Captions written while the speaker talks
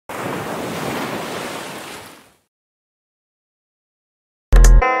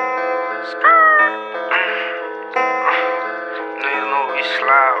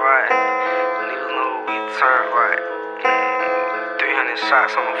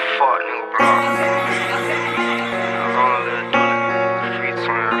shots on the fuck nigga block. I was on a little dully. Free 20,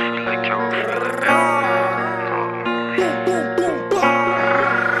 free lick your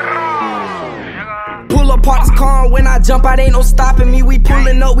Pull up parts calm when I jump out, ain't no stopping me. We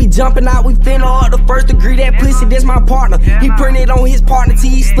pulling up, we jumping out, we finna up the first degree. That pussy, this my partner. He printed on his partner till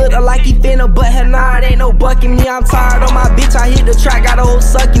he stood up like he finna, but hell nah, it ain't no bucking me. I'm tired of my bitch, I hit the track, got a hoe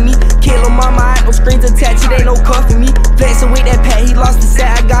sucking me. Kill him, mama, I ain't no strings attached, it ain't no cuffing me. Flexing with that pat, he lost his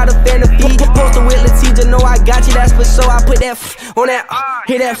set, I got a fan to feed. Posted with Letitia, know I got you, that's for sure. I put that on that,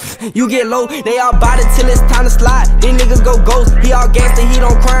 hit that, you get low. They all bout it till it's time to slide. These niggas go ghost, he all gangster, he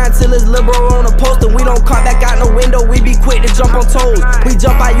don't cry until his little bro on the poster. We don't come back out no window, we be quick to jump on toes. We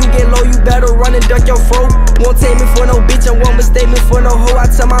jump out, you get low, you better run and duck your fro. Won't take me for no bitch and won't mistake me for no hoe. I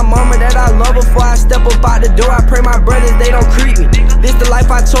tell my mama that I love her before I step up out the door. I pray my brothers, they don't creep me. This the life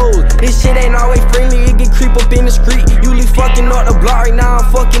I chose, this shit ain't always friendly, it get creep up in the street. You leave fucking up the block, right now I'm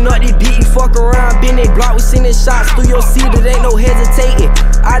fucking up these beat. You fuck around, been they block, we sending shots through your seat, it ain't no hesitating.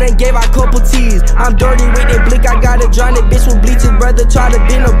 I done gave out couple T's, I'm dirty with that blick, I gotta drown that bitch with bleaches. Brother try to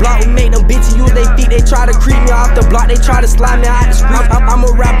bend the block, we make them bitches use they feet, they try to creep me off the block, they try to slide me out the street. I'm a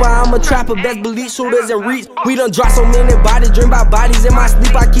rapper, I'm a trapper, best believe shooters and reach. We done dropped so many bodies, dream about bodies in my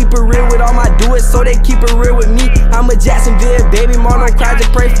sleep. I keep it real with all my do-it, so they keep it real with me. I'm a Jacksonville baby, mom don't cry, just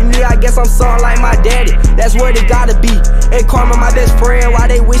pray for me. I guess I'm something like my daddy, that's where they gotta be. And Karma my best friend, why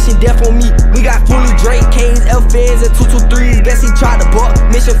they wishing death on me? We got fully Drake, K's, L-Feds, and 223s. Guess he tried to buck,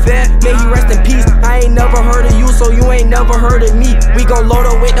 mission fair, may he rest in peace. I ain't never heard of you, so you ain't never heard of me. We gon' load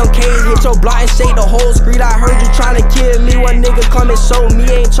up with them K's, hit your block and shake the whole street. I heard you tryna kill me, one nigga come and show me.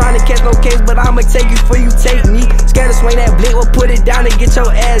 Ain't tryna catch no case, but I'ma take you before you take me. Scared to swing that blick, we'll put it down and get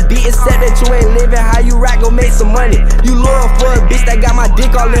your ass beat. Except that you ain't living how you rap, gon' make some money. You loyal for a bitch that got my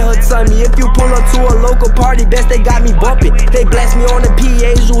dick all in her tummy. If you pull up to a local party, best they got me bumping. They blast me on the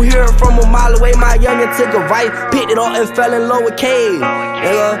PAs, you hear it from a mile away. My youngin' took a vibe, picked it up and fell in love with K.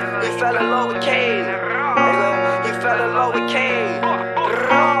 Nigga, he fell in love with K. Nigga, he fell in love with K.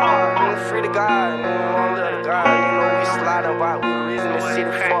 Free the God, man, don't let the God, you know we slide about.